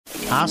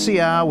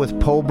RCR with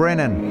Paul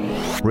Brennan,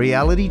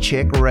 Reality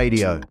Check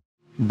Radio.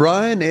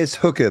 Brian S.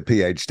 Hooker,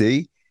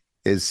 PhD,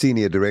 is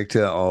Senior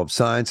Director of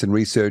Science and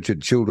Research at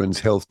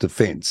Children's Health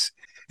Defense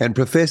and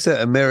Professor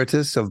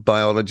Emeritus of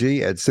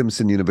Biology at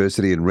Simpson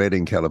University in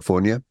Redding,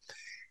 California.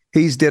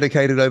 He's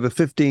dedicated over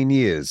 15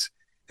 years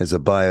as a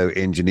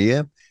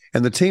bioengineer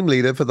and the team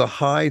leader for the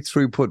High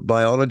Throughput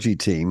Biology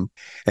Team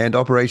and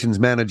Operations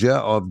Manager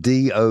of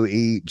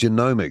DOE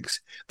Genomics,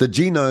 the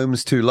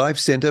Genomes to Life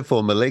Center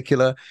for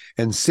Molecular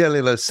and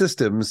Cellular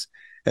Systems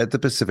at the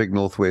Pacific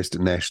Northwest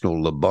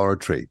National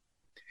Laboratory.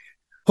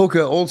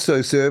 Hooker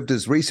also served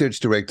as research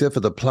director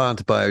for the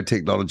plant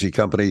biotechnology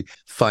company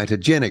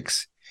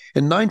Phytogenics.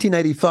 In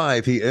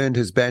 1985, he earned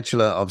his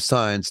Bachelor of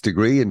Science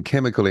degree in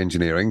chemical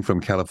engineering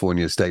from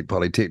California State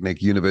Polytechnic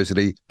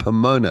University,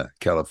 Pomona,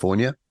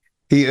 California.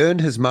 He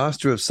earned his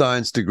Master of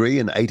Science degree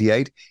in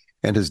 1988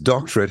 and his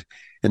doctorate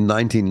in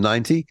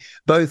 1990,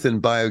 both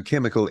in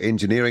biochemical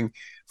engineering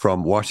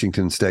from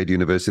Washington State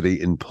University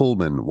in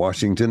Pullman,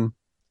 Washington.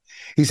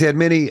 He's had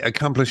many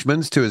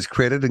accomplishments to his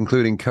credit,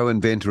 including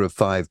co-inventor of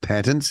 5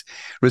 patents,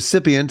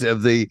 recipient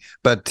of the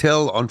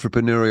Battelle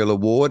Entrepreneurial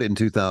Award in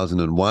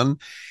 2001,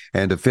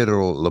 and a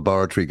Federal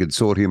Laboratory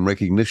Consortium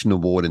Recognition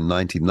Award in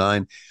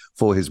 1999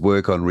 for his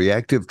work on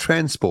reactive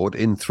transport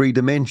in 3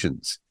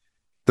 dimensions.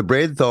 The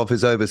breadth of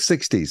his over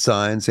 60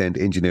 science and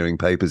engineering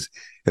papers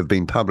have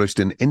been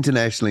published in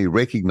internationally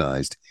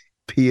recognized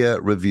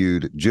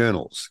peer-reviewed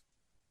journals.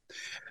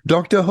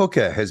 Dr.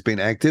 Hooker has been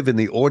active in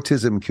the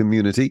autism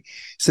community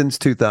since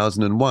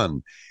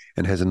 2001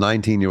 and has a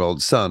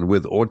 19-year-old son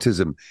with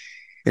autism.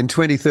 In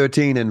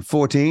 2013 and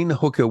 14,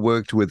 Hooker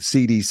worked with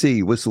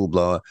CDC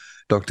whistleblower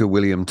Dr.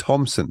 William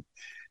Thompson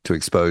to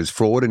expose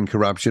fraud and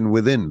corruption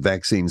within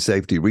vaccine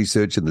safety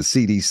research in the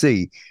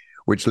CDC,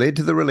 which led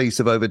to the release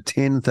of over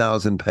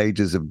 10,000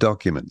 pages of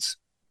documents.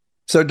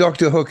 So,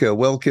 Dr. Hooker,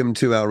 welcome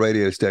to our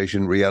radio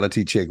station,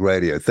 Reality Check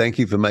Radio. Thank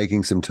you for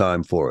making some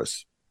time for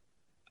us.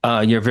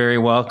 You're very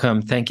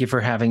welcome. Thank you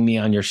for having me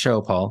on your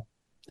show, Paul.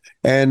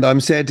 And I'm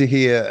sad to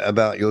hear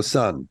about your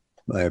son,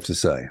 I have to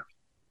say.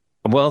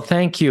 Well,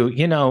 thank you.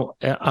 You know,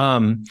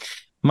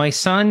 my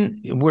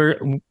son,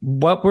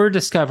 what we're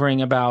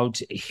discovering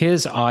about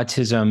his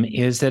autism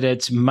is that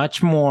it's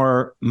much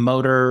more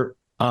motor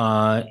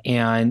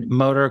and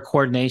motor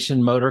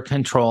coordination, motor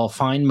control,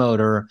 fine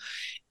motor,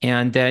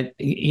 and that,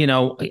 you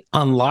know,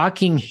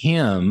 unlocking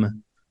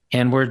him,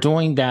 and we're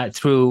doing that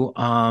through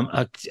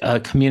a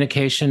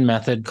communication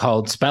method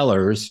called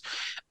spellers.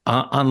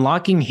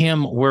 Unlocking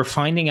him, we're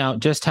finding out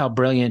just how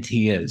brilliant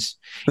he is.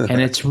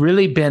 And it's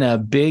really been a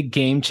big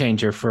game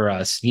changer for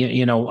us.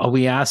 You know,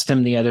 we asked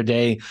him the other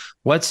day,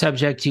 what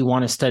subject do you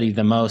want to study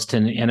the most?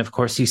 And of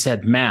course, he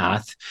said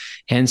math.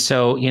 And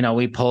so, you know,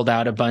 we pulled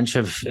out a bunch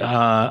of,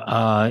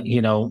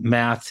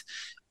 math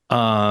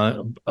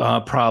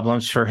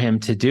problems for him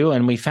to do,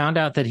 and we found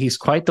out that he's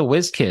quite the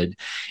whiz kid,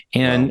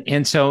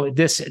 and so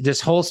this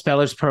whole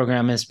spellers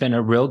program has been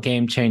a real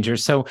game changer.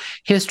 So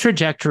his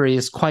trajectory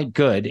is quite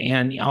good,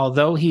 and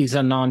although he's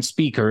a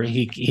non-speaker,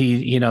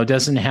 he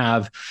doesn't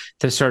have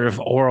the sort of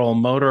oral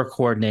motor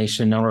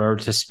coordination in order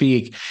to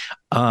speak.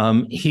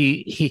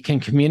 He can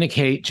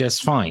communicate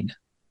just fine.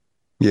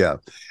 Yeah,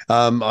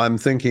 I'm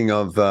thinking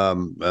of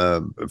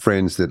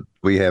friends that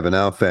we have in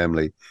our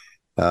family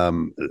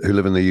who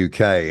live in the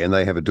UK, and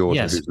they have a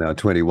daughter who's now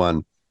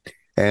 21.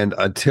 And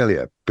I tell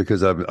you,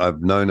 because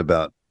I've known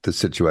about the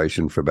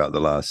situation for about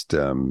the last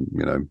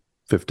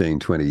 15,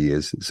 20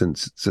 years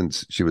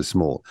since she was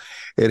small,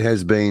 it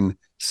has been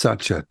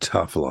such a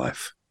tough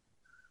life.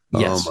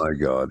 Yes. Oh my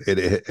God,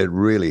 it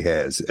really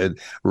has.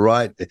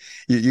 I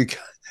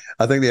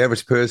think the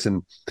average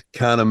person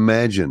can't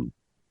imagine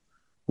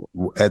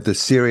at the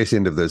serious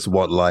end of this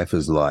what life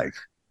is like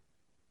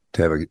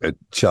to have a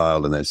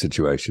child in that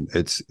situation.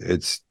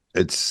 It's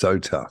so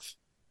tough.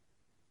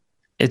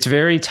 It's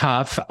very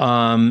tough.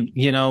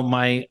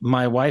 My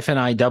wife and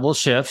I double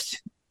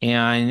shift,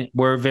 and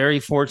we're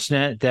very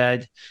fortunate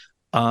that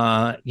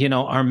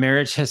our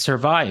marriage has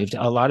survived.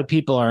 A lot of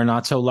people are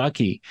not so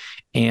lucky,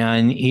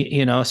 and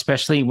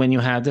especially when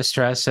you have the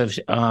stress of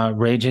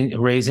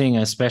raising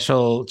a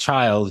special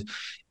child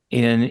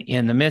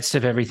in the midst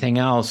of everything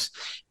else,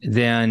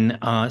 then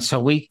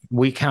so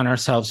we count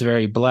ourselves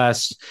very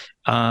blessed.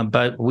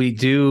 But we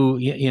do,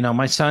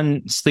 my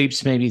son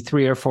sleeps maybe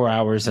 3 or 4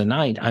 hours a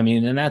night. I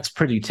mean, and that's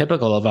pretty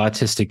typical of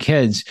autistic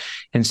kids.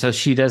 And so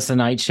she does the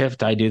night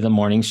shift, I do the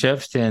morning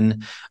shift.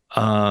 And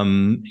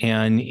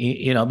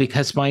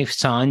because my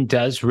son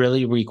does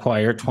really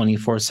require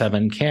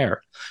 24/7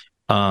 care.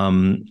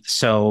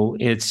 So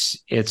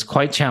it's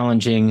quite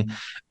challenging.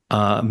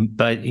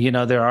 But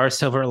there are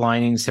silver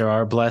linings. There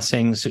are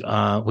blessings.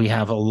 We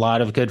have a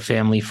lot of good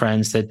family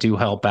friends that do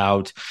help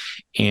out,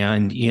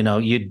 and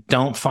you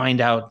don't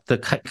find out the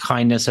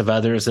kindness of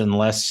others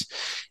unless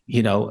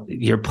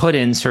you're put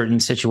in certain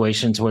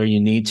situations where you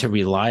need to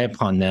rely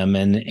upon them.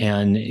 And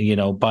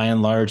by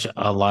and large,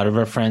 a lot of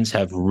our friends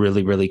have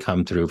really, really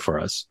come through for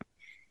us.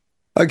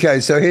 Okay,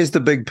 so here's the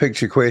big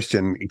picture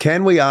question: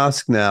 can we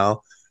ask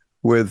now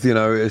with,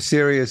 a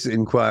serious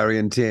inquiry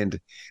intent,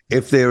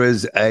 if there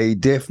is a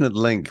definite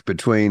link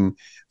between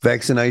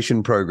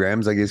vaccination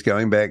programs, I guess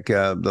going back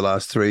the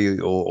last three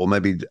or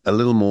maybe a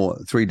little more,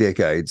 3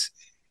 decades,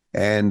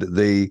 and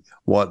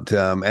what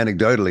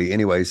anecdotally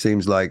anyway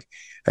seems like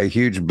a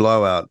huge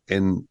blowout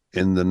in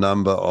the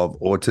number of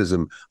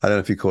autism. I don't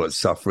know if you call it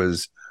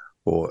sufferers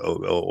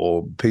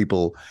or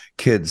people,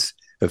 kids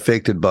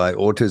affected by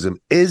autism.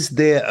 Is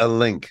there a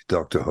link,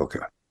 Dr.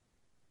 Hooker?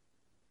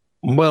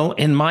 Well,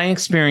 in my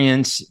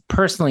experience,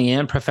 personally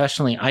and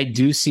professionally, I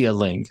do see a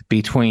link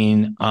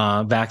between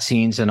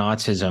vaccines and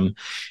autism.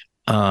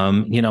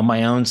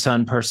 My own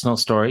son, personal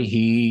story,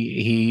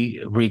 he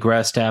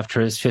regressed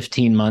after his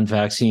 15-month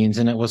vaccines,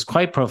 and it was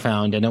quite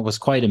profound, and it was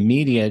quite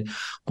immediate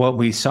what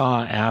we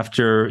saw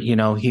after,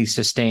 he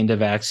sustained a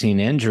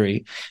vaccine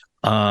injury.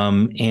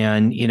 Literally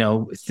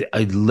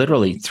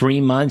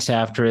 3 months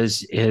after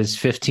his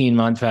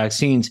 15-month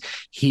vaccines,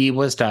 he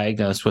was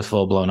diagnosed with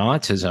full-blown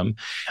autism.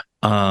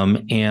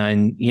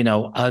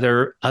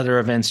 Other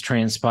events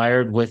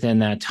transpired within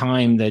that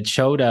time that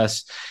showed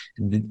us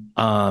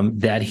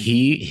that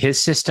his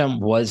system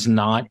was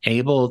not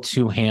able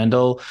to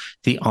handle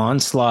the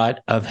onslaught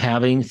of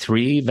having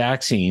 3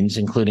 vaccines,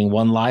 including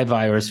 1 live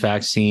virus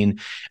vaccine,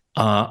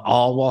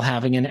 all while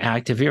having an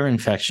active ear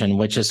infection,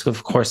 which is,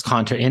 of course,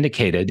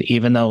 contraindicated,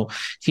 even though,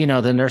 the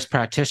nurse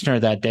practitioner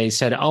that day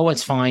said, oh,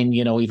 it's fine.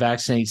 We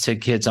vaccinate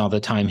sick kids all the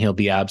time. He'll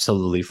be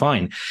absolutely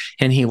fine.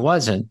 And he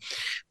wasn't.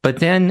 But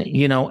then,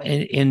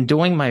 in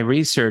doing my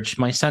research,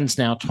 my son's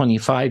now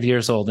 25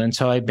 years old. And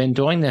so I've been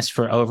doing this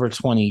for over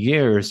 20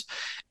 years.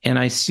 And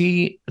I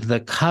see the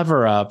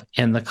cover up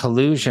and the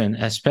collusion,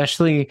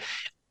 especially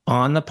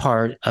on the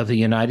part of the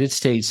United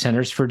States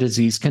Centers for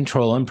Disease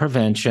Control and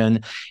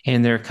Prevention,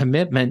 and their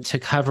commitment to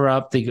cover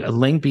up the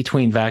link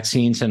between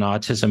vaccines and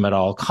autism at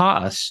all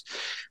costs.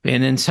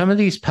 And in some of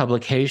these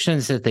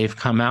publications that they've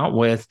come out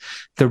with,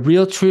 the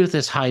real truth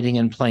is hiding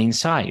in plain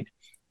sight.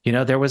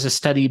 There was a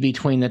study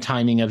between the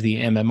timing of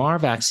the MMR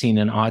vaccine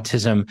and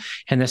autism,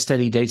 and the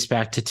study dates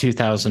back to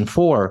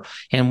 2004.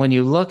 And when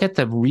you look at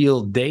the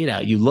real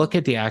data, you look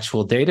at the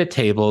actual data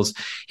tables,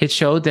 it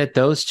showed that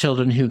those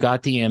children who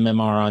got the MMR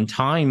on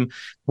time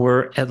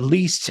were at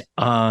least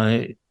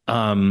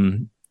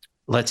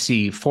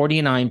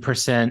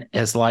 49%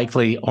 as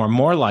likely or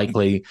more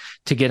likely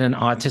to get an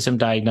autism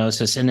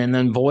diagnosis. And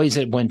then boys,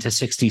 it went to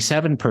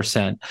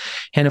 67%.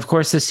 And of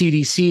course, the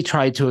CDC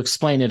tried to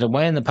explain it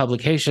away in the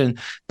publication,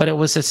 but it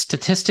was a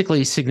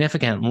statistically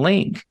significant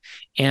link.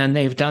 And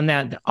they've done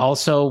that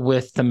also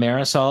with the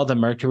Marisol, the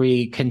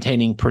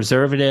mercury-containing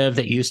preservative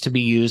that used to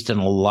be used in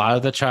a lot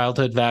of the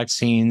childhood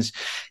vaccines.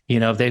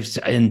 They've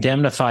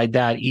indemnified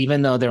that,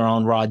 even though their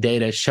own raw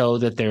data show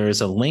that there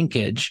is a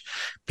linkage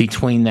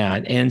between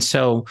that. And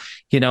so,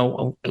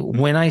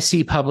 when I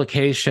see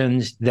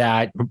publications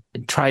that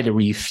try to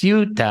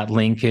refute that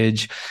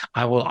linkage,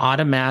 I will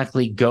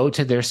automatically go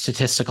to their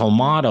statistical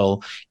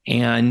model.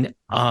 And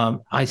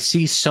I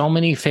see so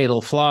many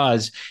fatal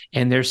flaws,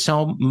 and there's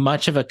so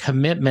much of a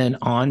commitment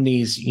on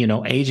these,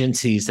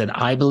 agencies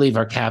that I believe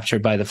are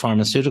captured by the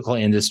pharmaceutical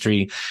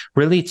industry,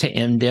 really to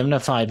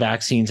indemnify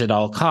vaccines at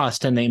all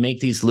costs. And they make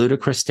these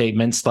ludicrous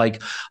statements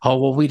like, oh,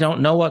 well, we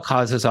don't know what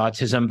causes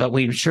autism, but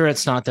we're sure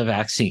it's not the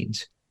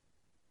vaccines.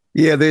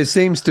 Yeah, there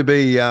seems to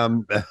be,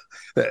 I've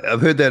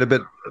heard that a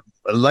bit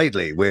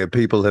lately, where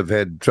people have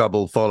had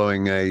trouble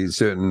following a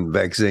certain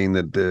vaccine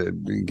that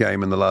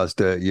came in the last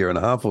year and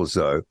a half or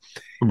so.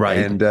 Right.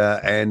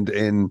 And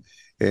in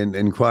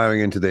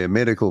inquiring into their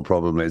medical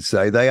problem, let's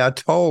say, they are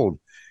told,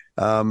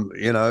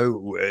 in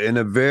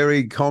a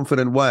very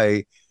confident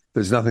way,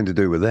 there's nothing to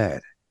do with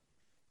that.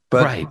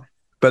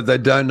 But they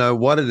don't know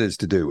what it is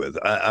to do with.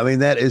 I mean,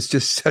 that is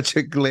just such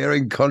a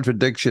glaring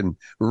contradiction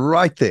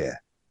right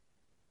there.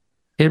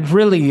 It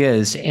really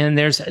is. And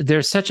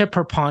there's such a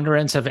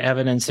preponderance of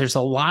evidence. There's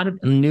a lot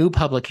of new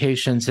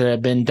publications that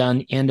have been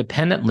done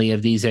independently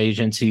of these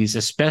agencies,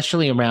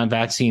 especially around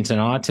vaccines and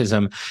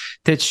autism,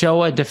 that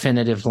show a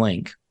definitive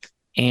link.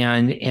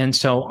 And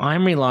so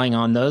I'm relying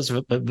on those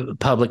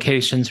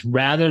publications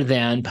rather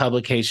than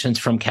publications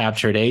from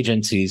captured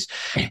agencies.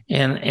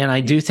 And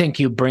I do think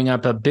you bring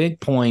up a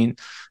big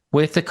point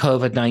with the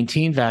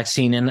COVID-19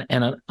 vaccine.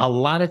 And a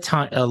lot of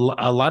time,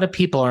 a lot of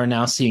people are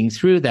now seeing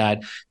through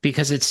that,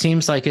 because it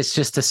seems like it's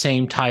just the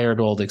same tired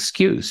old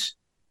excuse.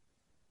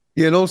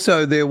 Yeah, and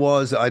also there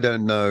was, I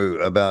don't know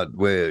about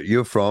where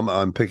you're from,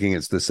 I'm picking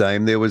it's the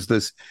same. There was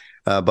this,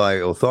 by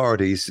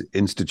authorities,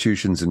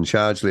 institutions in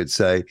charge, let's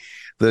say,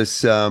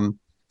 this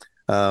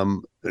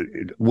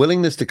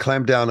willingness to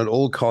clamp down at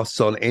all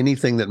costs on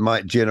anything that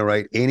might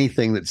generate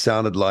anything that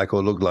sounded like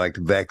or looked like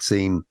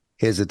vaccine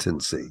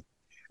hesitancy.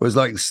 It was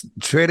like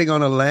treading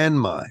on a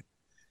landmine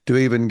to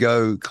even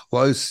go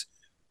close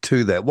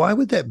to that. Why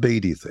would that be,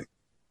 do you think?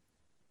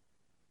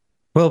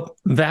 Well,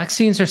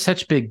 vaccines are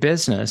such big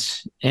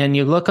business, and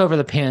you look over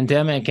the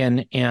pandemic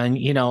and in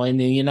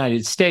the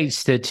United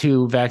States, the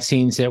 2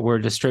 vaccines that were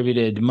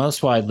distributed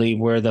most widely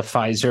were the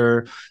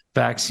Pfizer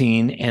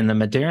vaccine and the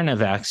Moderna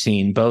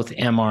vaccine, both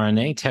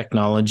mRNA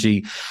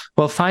technology.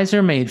 Well,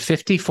 Pfizer made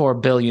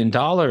 $54 billion,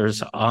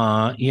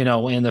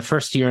 in the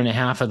first year and a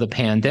half of the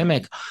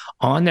pandemic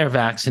on their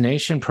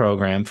vaccination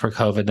program for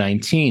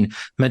COVID-19.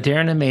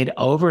 Moderna made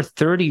over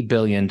 $30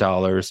 billion.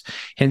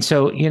 And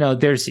so,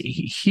 there's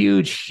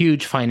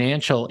huge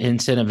financial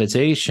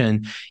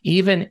incentivization,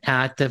 even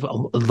at the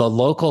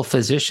local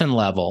physician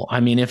level. I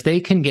mean, if they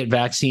can get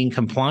vaccine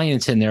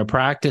compliance in their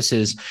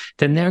practices,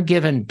 then they're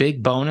given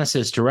big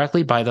bonuses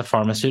directly by the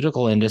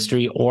pharmaceutical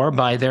industry or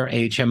by their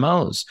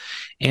HMOs.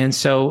 And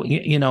so,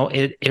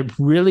 it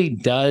really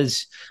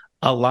does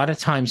a lot of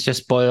times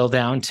just boil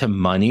down to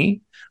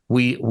money.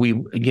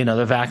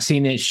 The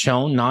vaccine is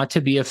shown not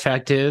to be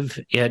effective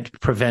at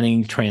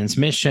preventing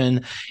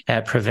transmission,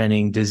 at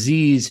preventing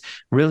disease,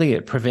 really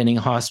at preventing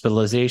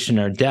hospitalization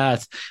or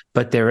death.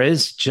 But there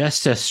is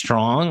just a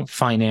strong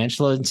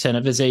financial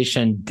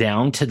incentivization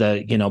down to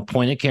the,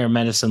 point of care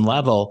medicine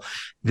level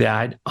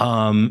that,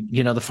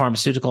 the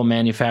pharmaceutical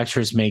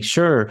manufacturers make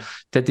sure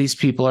that these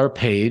people are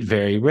paid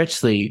very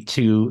richly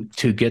to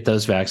get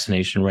those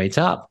vaccination rates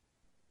up.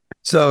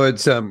 So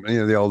it's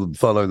the old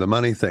follow the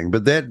money thing,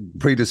 but that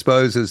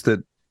predisposes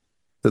that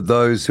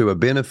those who are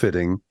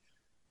benefiting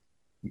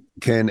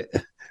can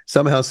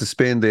somehow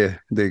suspend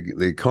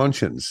their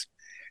conscience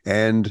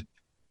and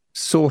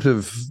sort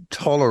of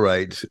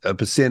tolerate a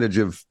percentage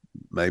of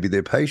maybe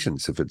their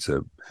patients, if it's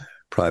a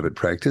private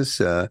practice,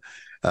 a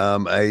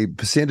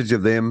percentage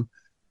of them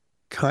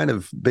kind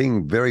of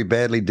being very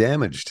badly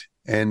damaged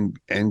and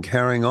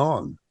carrying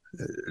on.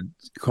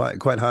 It's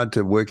quite hard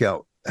to work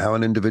out how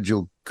an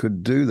individual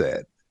could do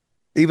that,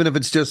 even if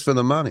it's just for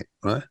the money,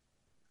 right?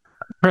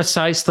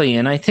 Precisely.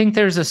 And I think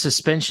there's a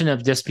suspension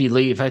of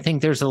disbelief. I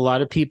think there's a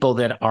lot of people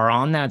that are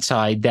on that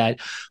side that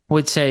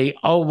would say,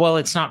 oh, well,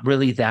 it's not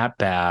really that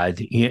bad,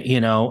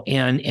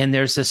 and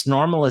there's this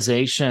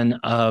normalization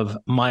of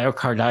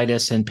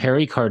myocarditis and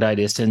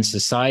pericarditis in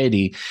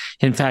society.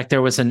 In fact,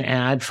 there was an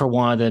ad for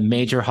one of the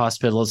major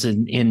hospitals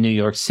in New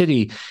York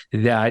City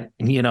that,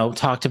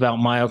 talked about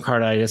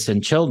myocarditis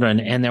in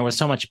children, and there was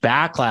so much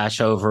backlash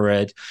over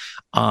it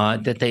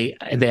that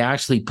they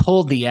actually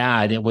pulled the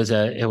ad. It was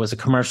a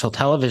commercial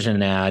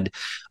television ad.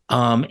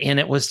 And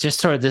it was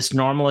just sort of this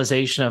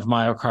normalization of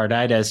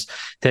myocarditis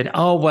that,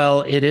 oh,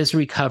 well, it is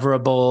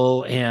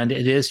recoverable and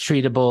it is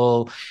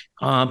treatable.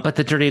 But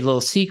the dirty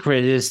little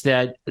secret is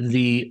that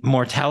the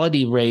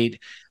mortality rate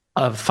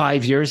of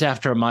 5 years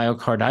after a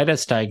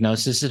myocarditis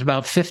diagnosis is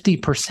about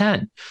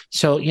 50%.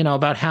 So,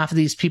 about half of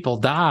these people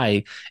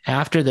die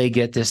after they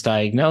get this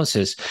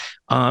diagnosis.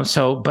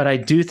 But I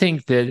do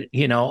think that,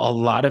 a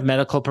lot of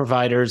medical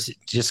providers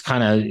just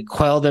kind of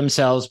quell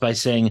themselves by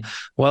saying,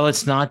 well,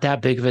 it's not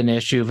that big of an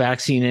issue.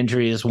 Vaccine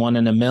injury is 1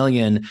 in a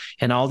million,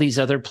 and all these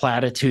other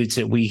platitudes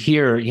that we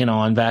hear,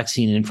 on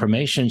vaccine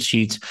information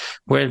sheets,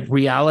 where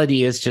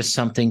reality is just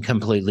something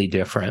completely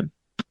different.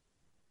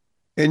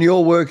 In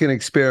your work and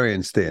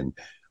experience then,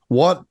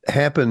 what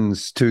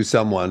happens to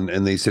someone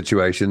in these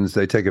situations?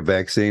 They take a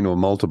vaccine or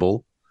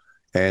multiple,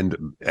 and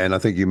I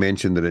think you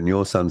mentioned that in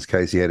your son's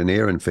case, he had an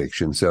ear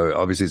infection. So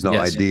obviously it's not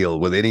ideal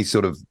with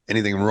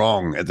anything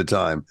wrong at the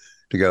time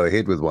to go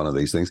ahead with one of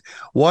these things.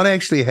 What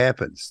actually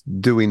happens?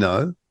 Do we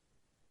know?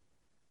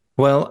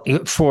 Well,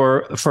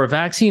 for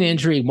vaccine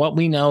injury, what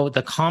we know,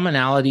 the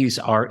commonalities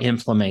are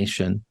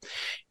inflammation.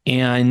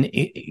 And,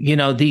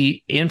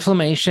 the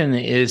inflammation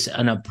is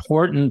an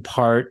important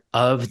part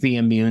of the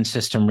immune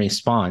system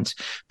response,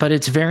 but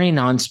it's very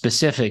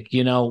nonspecific.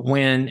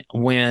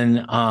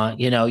 When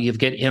you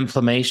get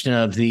inflammation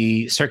of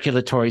the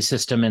circulatory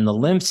system and the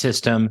lymph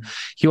system,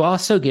 you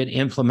also get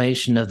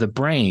inflammation of the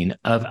brain,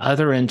 of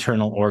other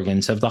internal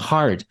organs, of the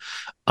heart,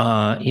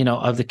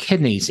 of the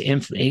kidneys.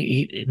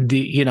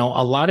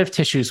 A lot of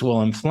tissues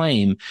will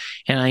inflame.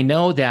 And I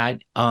know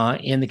that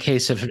in the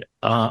case of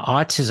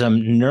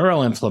autism,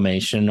 neuroinflammation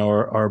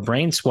or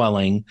brain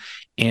swelling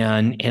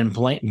and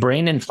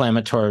brain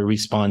inflammatory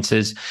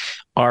responses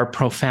are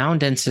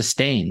profound and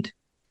sustained.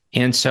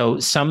 And so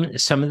some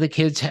of the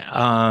kids,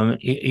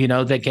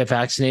 that get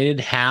vaccinated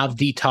have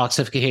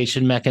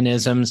detoxification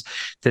mechanisms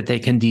that they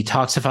can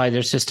detoxify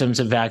their systems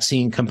of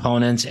vaccine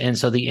components. And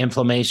so the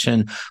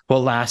inflammation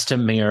will last a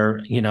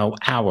mere,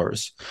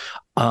 hours.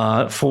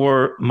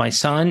 For my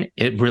son,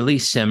 it really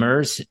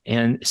simmered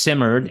and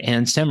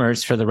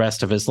simmers for the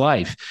rest of his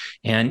life.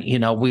 And,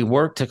 we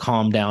work to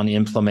calm down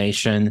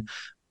inflammation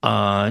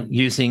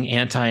using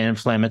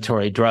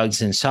anti-inflammatory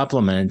drugs and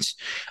supplements.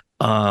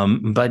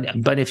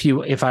 But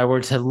if I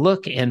were to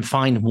look and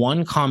find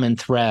one common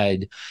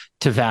thread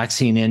to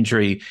vaccine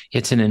injury,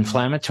 it's an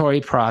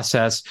inflammatory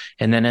process,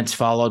 and then it's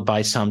followed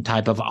by some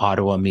type of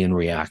autoimmune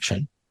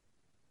reaction.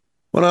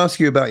 I want to ask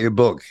you about your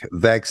book,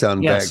 Vax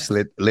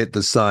Unvax, Let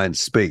the Science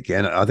Speak.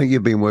 And I think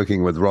you've been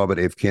working with Robert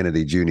F.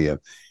 Kennedy Jr.,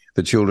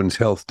 the Children's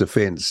Health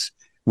Defense.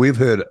 We've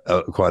heard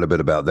quite a bit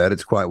about that.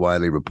 It's quite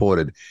widely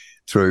reported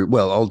through,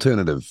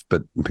 alternative,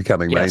 but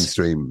becoming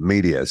mainstream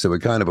media. So we're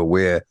kind of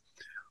aware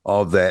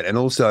of that. And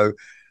also,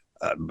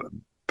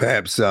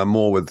 perhaps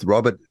more with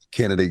Robert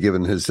Kennedy,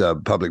 given his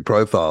public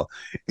profile,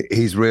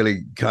 he's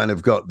really kind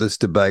of got this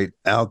debate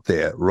out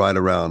there right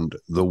around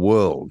the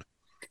world.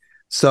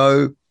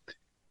 So,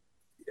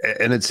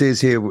 and it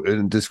says here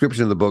in the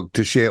description of the book,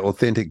 to share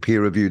authentic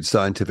peer-reviewed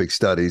scientific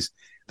studies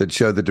that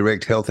show the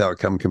direct health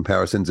outcome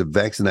comparisons of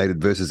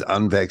vaccinated versus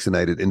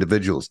unvaccinated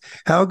individuals.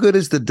 How good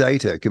is the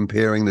data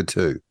comparing the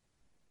two?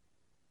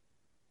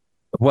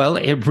 Well,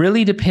 it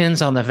really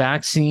depends on the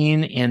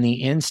vaccine and the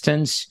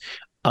instance,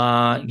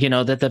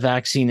 that the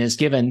vaccine is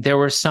given. There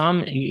were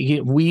some,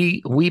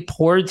 we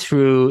poured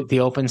through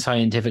the open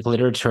scientific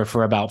literature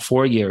for about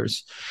 4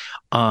 years,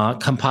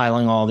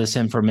 compiling all this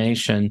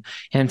information,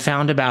 and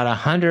found about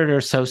 100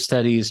 or so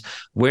studies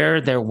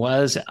where there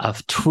was a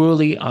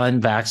truly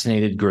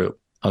unvaccinated group.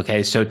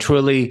 Okay, so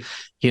truly,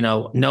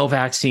 no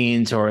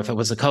vaccines, or if it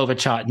was a COVID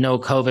shot, no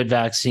COVID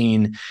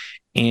vaccine.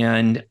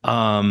 And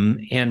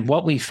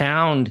what we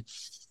found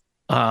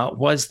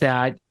was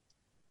that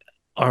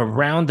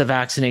around the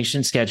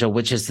vaccination schedule,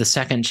 which is the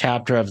second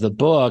chapter of the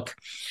book,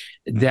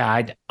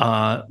 that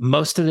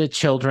most of the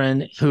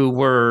children who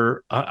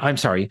were,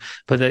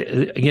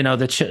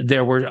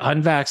 there were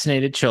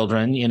unvaccinated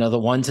children, the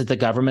ones that the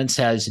government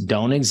says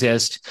don't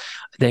exist.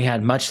 They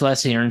had much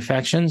less ear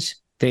infections.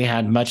 They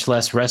had much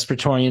less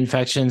respiratory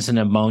infections and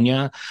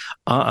pneumonia.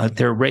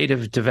 Their rate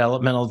of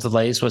developmental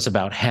delays was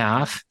about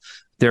half.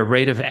 Their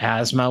rate of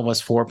asthma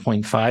was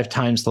 4.5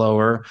 times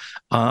lower.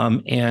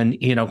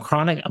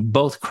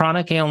 Both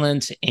chronic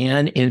ailments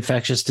and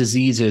infectious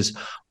diseases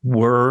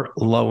were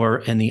lower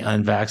in the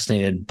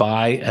unvaccinated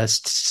by a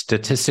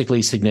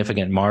statistically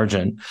significant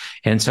margin.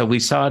 And so we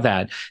saw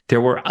that.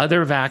 There were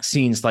other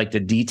vaccines like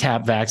the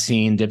DTaP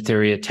vaccine,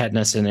 diphtheria,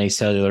 tetanus, and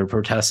acellular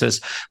pertussis,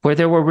 where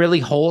there were really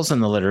holes in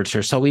the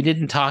literature. So we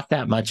didn't talk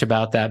that much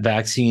about that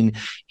vaccine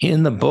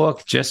in the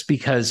book just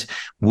because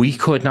we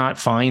could not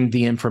find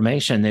the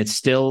information. It's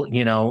still,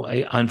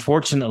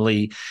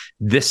 unfortunately,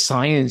 this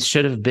science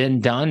should have been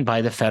done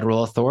by the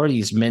federal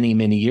authorities many,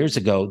 many years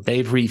ago.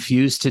 They've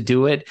refused to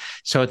do it.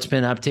 So it's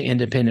been up to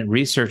independent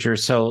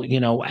researchers. So,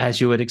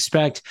 as you would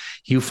expect,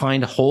 you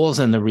find holes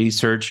in the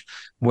research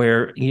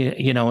where,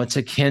 it's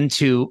akin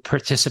to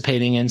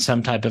participating in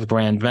some type of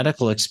grand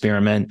medical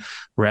experiment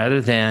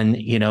rather than,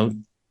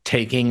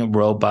 taking a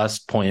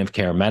robust point of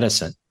care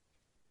medicine.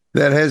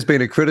 That has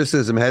been a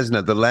criticism, hasn't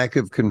it? The lack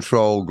of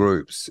control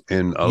groups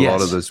in a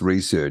lot of this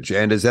research.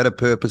 And is that a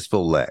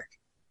purposeful lack?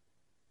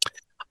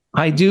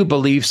 I do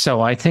believe so.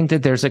 I think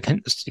that there's a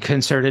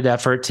concerted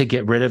effort to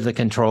get rid of the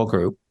control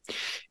group.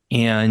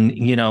 And,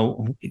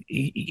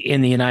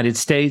 in the United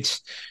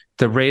States,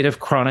 the rate of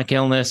chronic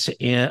illness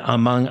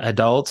among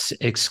adults,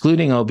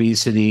 excluding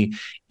obesity,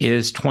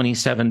 is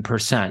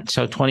 27%.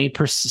 So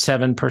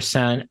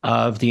 27%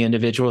 of the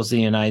individuals in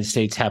the United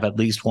States have at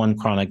least one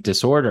chronic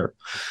disorder.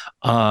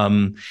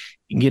 On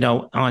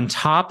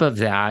top of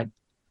that,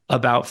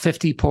 about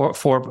 54,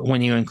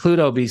 when you include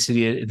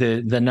obesity,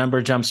 the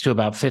number jumps to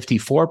about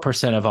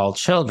 54% of all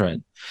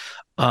children.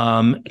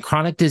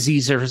 Chronic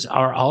diseases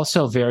are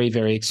also very,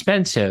 very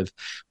expensive.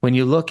 When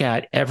you look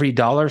at every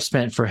dollar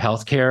spent for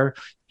healthcare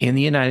in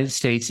the United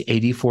States,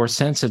 84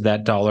 cents of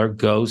that dollar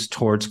goes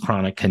towards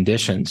chronic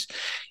conditions.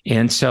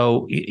 And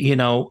so,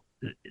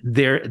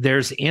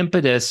 there's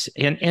impetus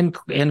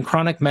in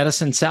chronic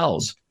medicine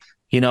sells.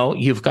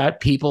 You've got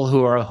people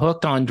who are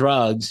hooked on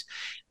drugs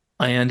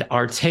and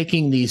are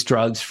taking these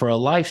drugs for a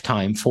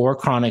lifetime for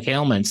chronic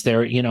ailments.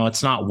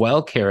 It's not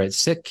well care, it's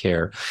sick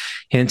care.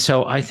 And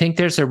so I think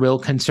there's a real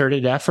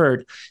concerted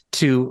effort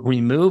to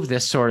remove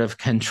this sort of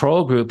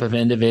control group of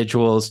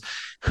individuals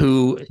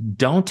who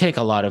don't take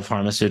a lot of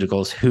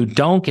pharmaceuticals, who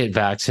don't get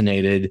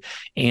vaccinated.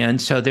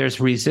 And so there's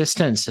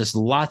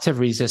lots of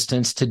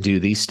resistance to do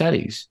these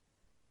studies.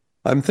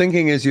 I'm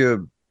thinking as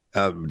you're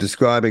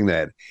describing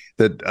that,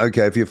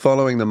 okay, if you're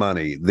following the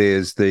money,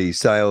 there's the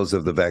sales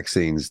of the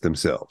vaccines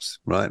themselves,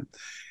 right?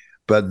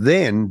 But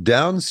then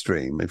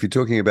downstream, if you're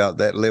talking about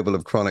that level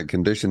of chronic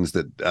conditions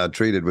that are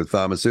treated with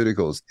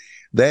pharmaceuticals,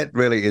 that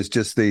really is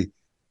just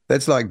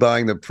that's like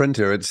buying the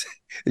printer.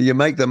 You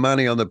make the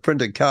money on the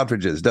printed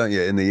cartridges, don't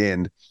you, in the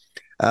end?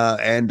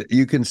 And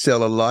you can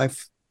sell a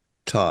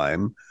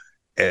lifetime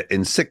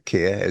in sick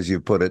care, as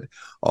you put it,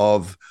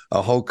 of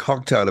a whole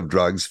cocktail of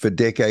drugs for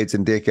decades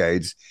and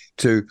decades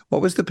to,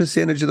 what was the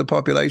percentage of the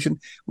population?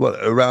 Well,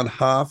 around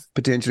half,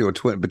 potentially,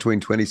 or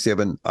between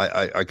 27,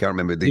 I can't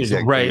remember the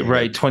exact.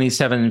 Right,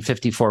 27 and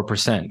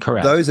 54%,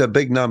 correct. Those are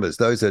big numbers.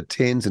 Those are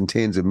tens and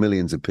tens of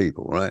millions of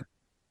people, right?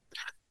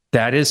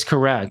 That is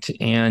correct.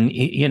 And,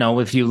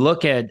 if you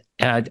look at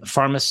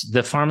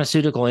the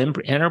pharmaceutical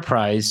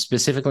enterprise,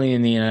 specifically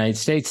in the United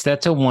States,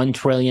 that's a $1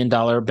 trillion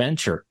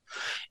venture.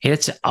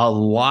 It's a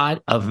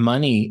lot of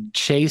money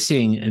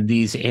chasing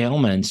these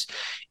ailments.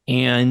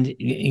 And,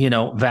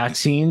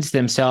 vaccines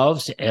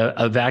themselves,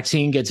 a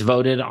vaccine gets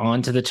voted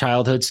onto the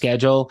childhood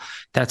schedule.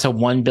 That's a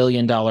 $1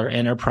 billion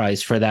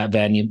enterprise for that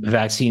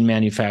vaccine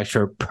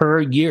manufacturer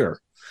per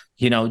year.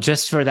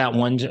 Just for that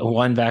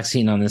one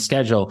vaccine on the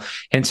schedule.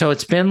 And so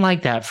it's been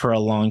like that for a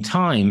long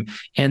time.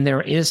 And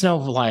there is no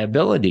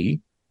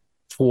liability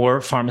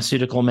for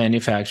pharmaceutical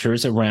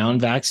manufacturers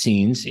around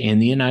vaccines in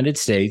the United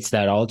States.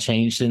 That all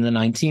changed in the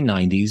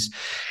 1990s.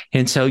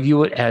 And so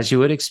as you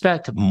would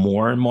expect,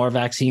 more and more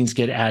vaccines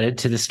get added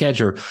to the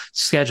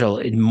schedule.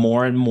 And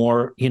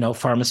more,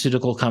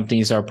 pharmaceutical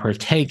companies are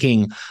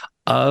partaking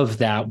of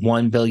that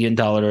 $1 billion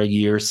a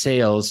year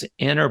sales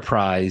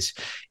enterprise.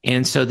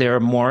 And so there are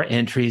more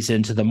entries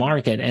into the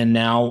market. And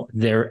now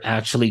they're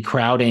actually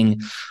crowding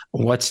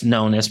what's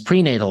known as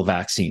prenatal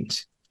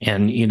vaccines.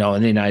 And, in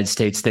the United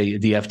States, the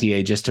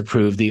FDA just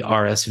approved the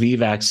RSV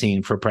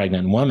vaccine for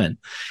pregnant women.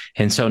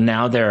 And so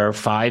now there are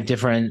 5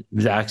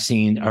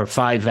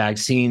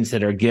 vaccines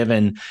that are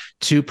given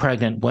to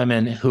pregnant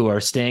women who are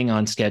staying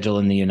on schedule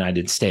in the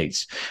United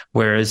States.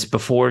 Whereas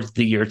before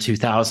the year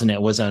 2000,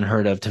 it was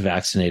unheard of to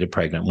vaccinate a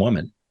pregnant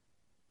woman.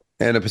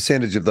 And a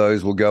percentage of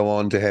those will go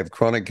on to have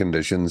chronic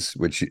conditions,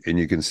 and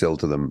you can sell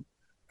to them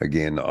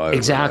again.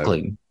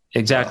 Exactly.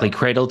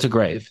 Cradle to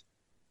grave.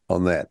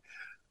 On that.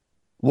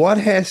 What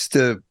has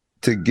to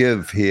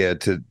give here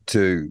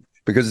to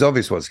because it's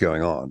obvious what's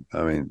going on.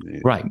 I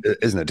mean, right?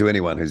 Isn't it, to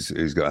anyone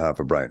who's got half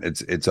a brain?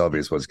 It's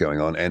obvious what's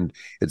going on, and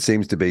it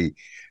seems to be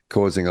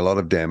causing a lot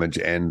of damage.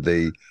 And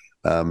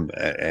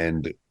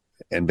and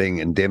being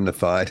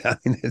indemnified. I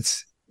mean,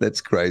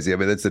 that's crazy. I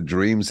mean, that's a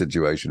dream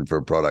situation for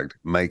a product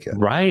maker.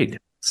 Right.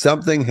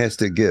 Something has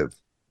to give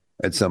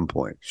at some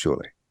point,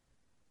 surely.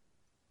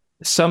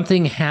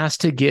 Something has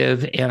to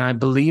give, and I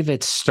believe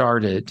it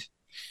started.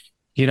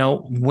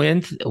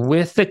 With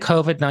the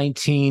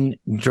COVID-19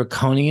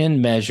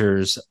 draconian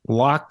measures,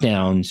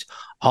 lockdowns,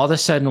 all of a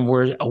sudden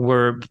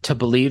we're to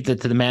believe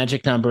that the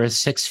magic number is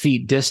 6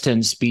 feet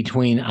distance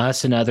between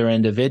us and other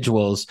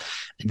individuals,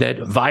 that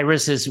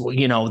viruses,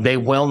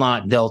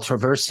 they'll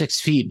traverse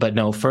 6 feet, but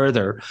no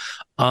further.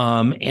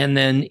 And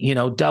then,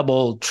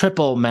 double,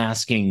 triple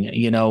masking,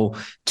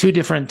 2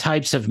 different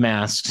types of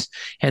masks,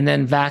 and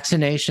then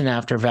vaccination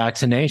after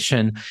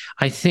vaccination.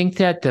 I think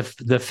that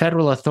the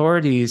federal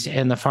authorities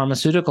and the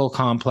pharmaceutical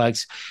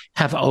complex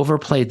have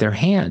overplayed their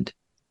hand.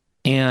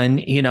 And,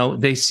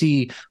 they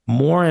see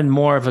more and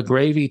more of a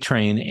gravy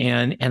train.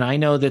 And I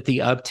know that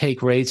the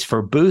uptake rates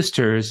for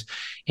boosters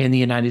in the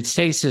United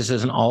States is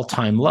an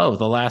all-time low.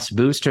 The last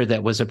booster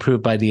that was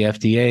approved by the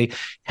FDA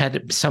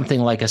had something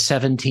like a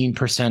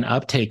 17%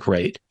 uptake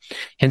rate.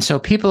 And so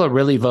people are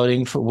really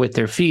voting with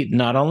their feet.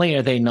 Not only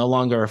are they no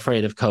longer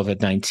afraid of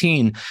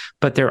COVID-19,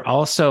 but they're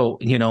also,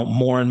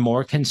 more and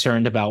more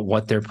concerned about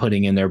what they're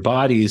putting in their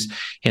bodies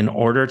in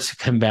order to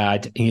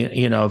combat,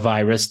 a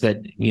virus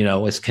that,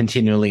 is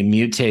continually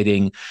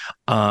mutating.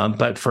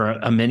 But for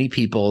many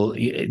people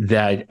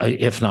that,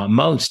 if not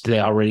most, they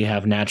already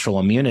have natural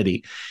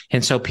immunity.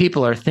 And so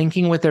people are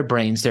thinking with their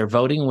brains, they're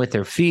voting with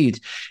their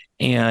feet.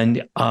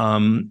 And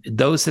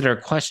those that are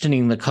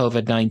questioning the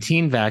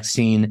COVID-19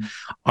 vaccine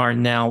are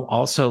now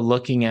also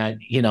looking at,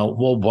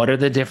 what are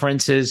the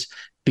differences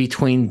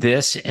between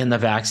this and the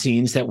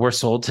vaccines that were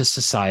sold to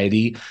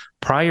society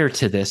prior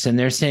to this? And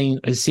they're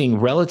seeing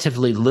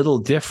relatively little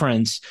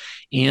difference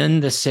in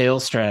the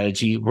sales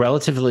strategy,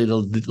 relatively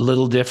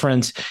little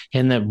difference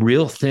in the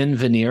real thin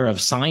veneer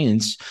of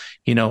science,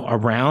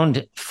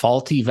 around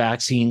faulty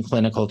vaccine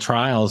clinical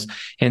trials.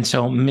 And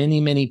so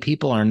many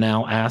people are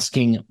now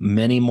asking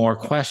many more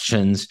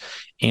questions.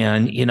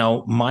 And,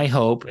 my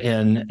hope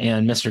and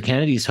Mr.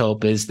 Kennedy's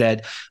hope is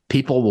that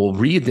people will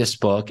read this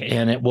book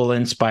and it will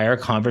inspire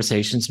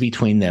conversations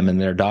between them and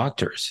their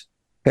doctors.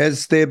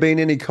 Has there been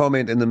any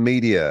comment in the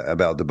media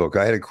about the book?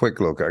 I had a quick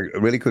look. I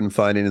really couldn't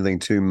find anything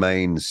too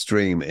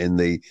mainstream in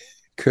the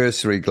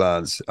cursory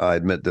glance I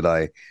admit that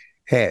I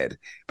had.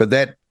 But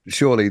that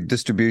surely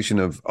distribution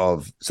of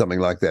something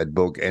like that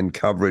book and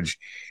coverage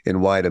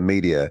in wider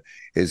media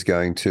is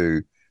going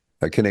to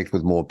connect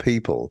with more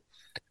people.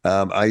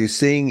 Are you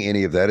seeing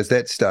any of that? Is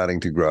that starting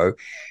to grow?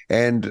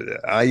 And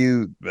are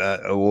you,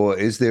 or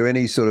is there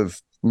any sort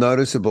of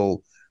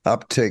noticeable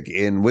uptick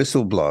in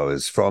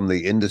whistleblowers from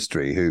the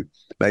industry, who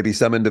maybe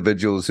some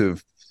individuals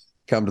who've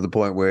come to the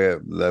point where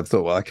they've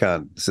thought, well, I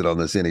can't sit on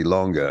this any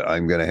longer,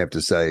 I'm going to have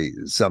to say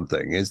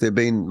something? Has there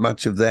been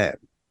much of that?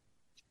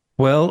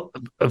 Well,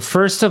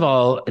 first of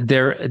all,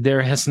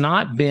 there has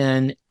not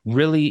been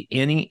really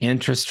any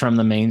interest from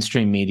the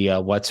mainstream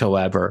media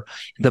whatsoever.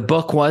 The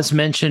book was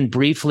mentioned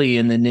briefly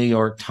in the New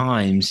York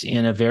Times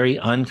in a very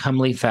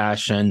uncomely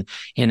fashion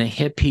in a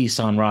hit piece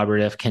on Robert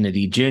F.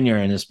 Kennedy Jr.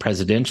 and his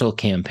presidential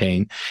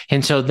campaign.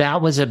 And so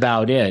that was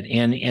about it.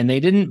 And they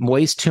didn't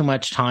waste too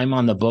much time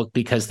on the book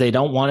because they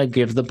don't want to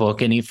give the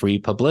book any free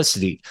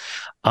publicity.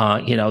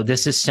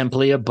 This is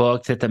simply a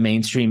book that the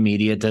mainstream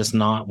media does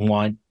not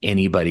want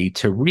anybody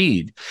to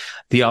read.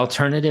 The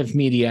alternative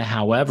media,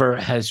 however,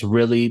 has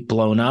really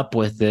blown up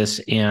with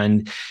this.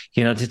 And,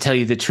 to tell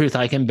you the truth,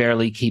 I can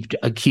barely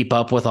keep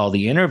up with all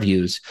the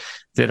interviews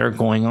that are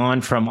going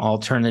on from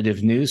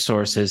alternative news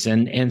sources.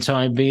 And so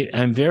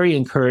I'm very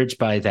encouraged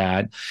by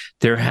that.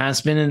 There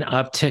has been an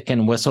uptick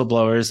in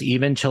whistleblowers.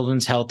 Even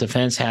Children's Health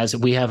Defense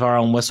we have our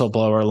own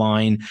whistleblower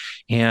line,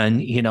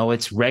 and,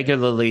 it's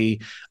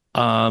regularly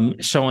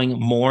showing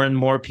more and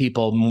more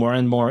people, more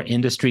and more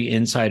industry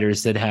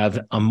insiders that have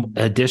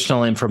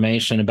additional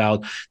information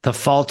about the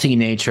faulty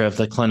nature of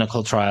the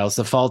clinical trials,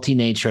 the faulty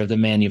nature of the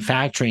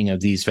manufacturing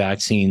of these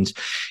vaccines.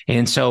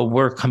 And so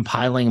we're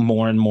compiling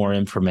more and more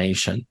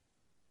information.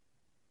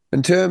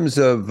 In terms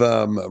of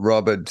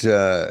Robert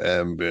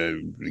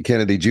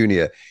Kennedy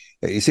Jr.,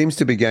 he seems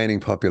to be gaining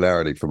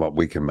popularity from what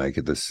we can make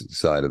at this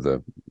side of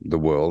the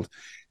world.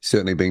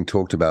 Certainly being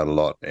talked about a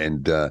lot,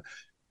 and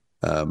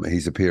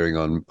he's appearing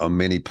on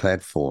many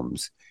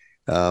platforms.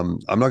 I'm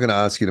not going to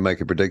ask you to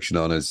make a prediction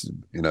on his,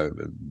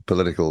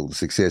 political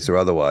success or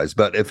otherwise,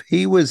 but if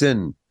he was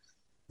in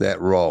that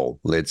role,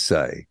 let's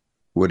say,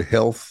 would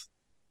health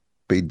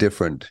be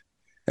different?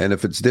 And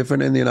if it's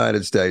different in the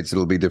United States,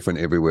 it'll be different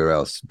everywhere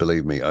else,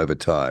 believe me, over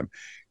time.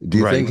 Do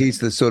you think he's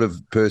the sort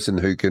of person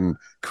who can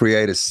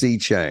create a sea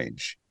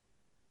change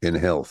in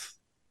health?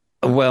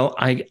 Well,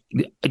 I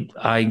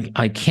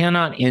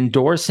cannot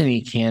endorse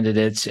any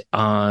candidates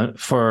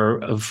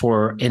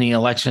for any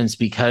elections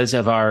because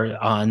of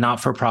our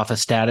not-for-profit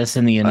status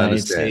in the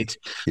United States.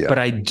 Yeah. But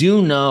I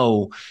do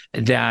know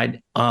that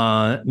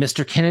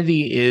Mr.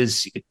 Kennedy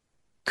is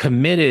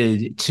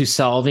committed to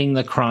solving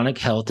the chronic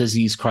health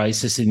disease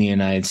crisis in the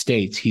United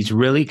States. He's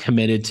really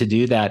committed to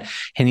do that.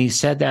 And he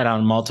said that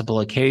on multiple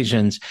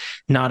occasions.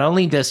 Not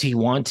only does he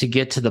want to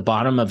get to the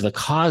bottom of the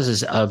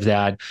causes of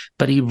that,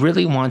 but he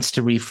really wants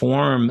to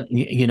reform,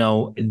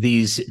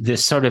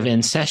 this sort of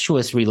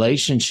incestuous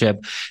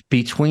relationship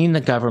between the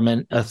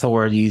government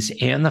authorities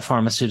and the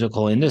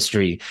pharmaceutical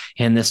industry,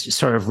 and this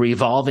sort of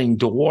revolving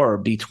door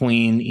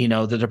between,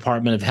 the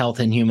Department of Health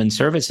and Human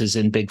Services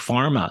and Big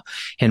Pharma,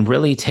 and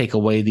really take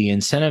away the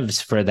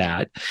incentives for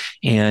that.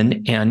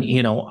 And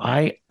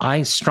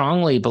I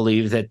strongly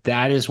believe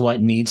that is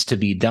what needs to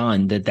be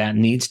done, that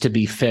needs to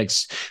be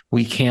fixed.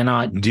 We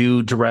cannot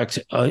do direct,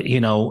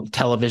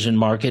 television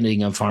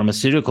marketing of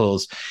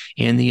pharmaceuticals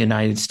in the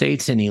United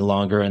States any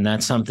longer. And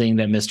that's something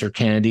that Mr.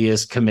 Kennedy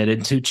is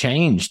committed to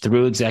change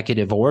through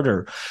executive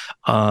order.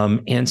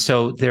 And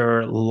so there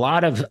are a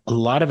lot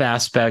of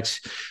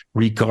aspects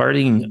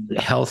regarding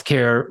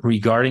healthcare,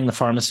 regarding the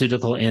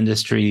pharmaceutical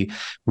industry,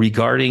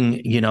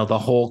 regarding,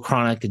 the whole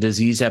chronic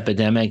disease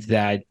epidemic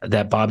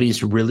that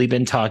Bobby's really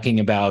been talking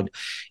about.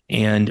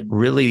 And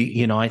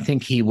really, I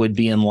think he would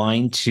be in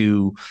line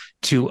to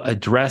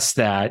address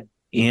that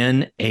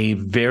in a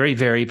very,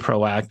 very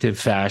proactive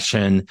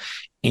fashion,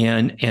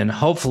 and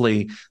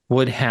hopefully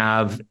would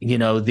have,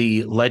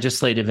 the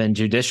legislative and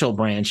judicial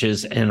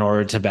branches in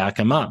order to back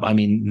him up. I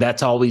mean,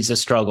 that's always a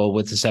struggle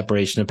with the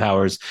separation of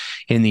powers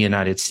in the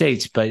United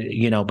States, but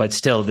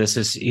still, this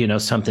is,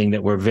 something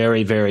that we're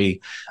very,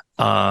 very,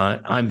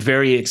 I'm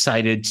very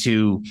excited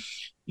to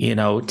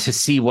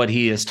see what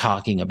he is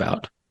talking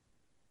about.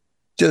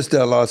 Just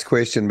a last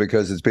question,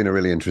 because it's been a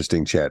really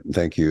interesting chat. And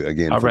thank you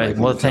again. All right.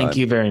 Well, thank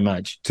you very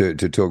much to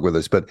talk with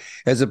us. But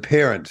as a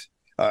parent,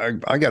 I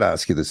got to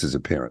ask you this as a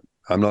parent.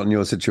 I'm not in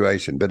your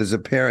situation, but as a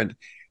parent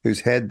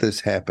who's had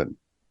this happen,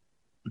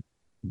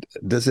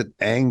 does it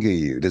anger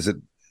you? Does it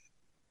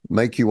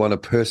make you want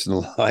to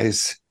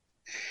personalize,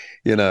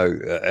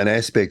 an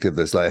aspect of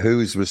this? Like,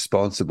 who's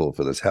responsible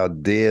for this? How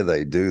dare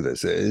they do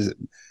this?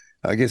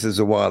 I guess it's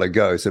a while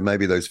ago, so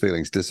maybe those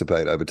feelings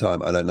dissipate over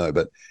time. I don't know,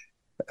 but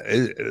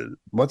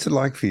what's it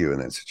like for you in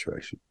that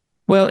situation?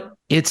 Well,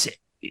 it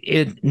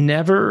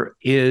never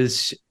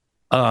is.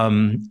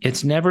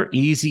 It's never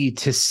easy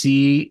to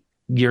see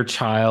your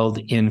child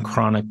in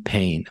chronic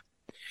pain.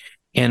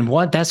 And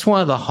that's one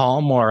of the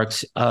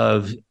hallmarks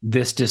of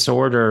this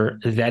disorder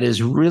that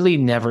is really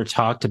never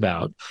talked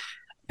about.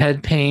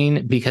 Head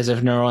pain because of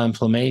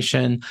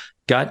neuroinflammation,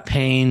 gut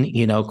pain,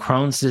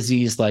 Crohn's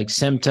disease like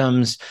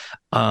symptoms,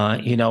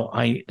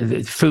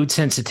 food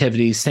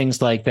sensitivities,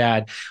 things like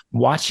that.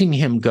 Watching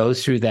him go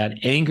through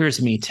that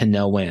angers me to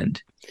no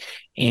end.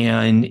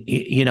 And,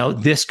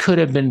 this could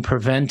have been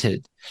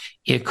prevented.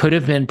 It could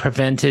have been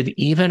prevented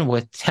even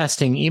with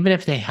testing, even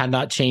if they had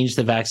not changed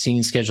the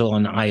vaccine schedule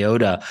on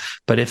iota.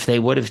 But if they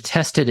would have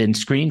tested and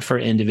screened for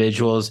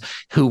individuals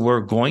who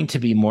were going to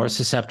be more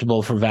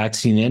susceptible for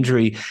vaccine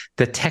injury,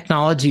 the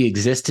technology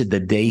existed the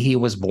day he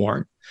was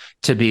born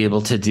to be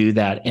able to do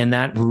that. And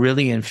that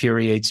really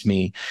infuriates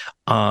me.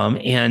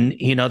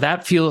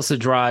 That fuels the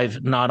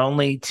drive not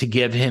only to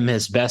give him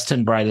his best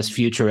and brightest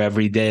future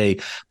every day,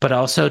 but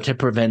also to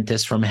prevent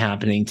this from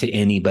happening to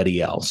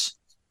anybody else.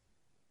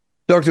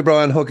 Dr.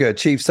 Brian Hooker,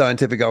 Chief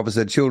Scientific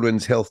Officer,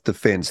 Children's Health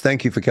Defense.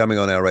 Thank you for coming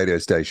on our radio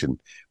station.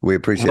 We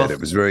appreciate it.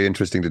 It was very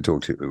interesting to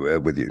talk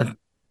with you.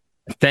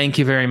 Thank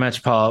you very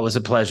much, Paul. It was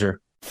a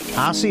pleasure.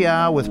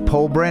 RCR with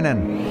Paul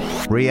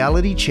Brennan,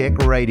 Reality Check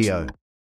Radio.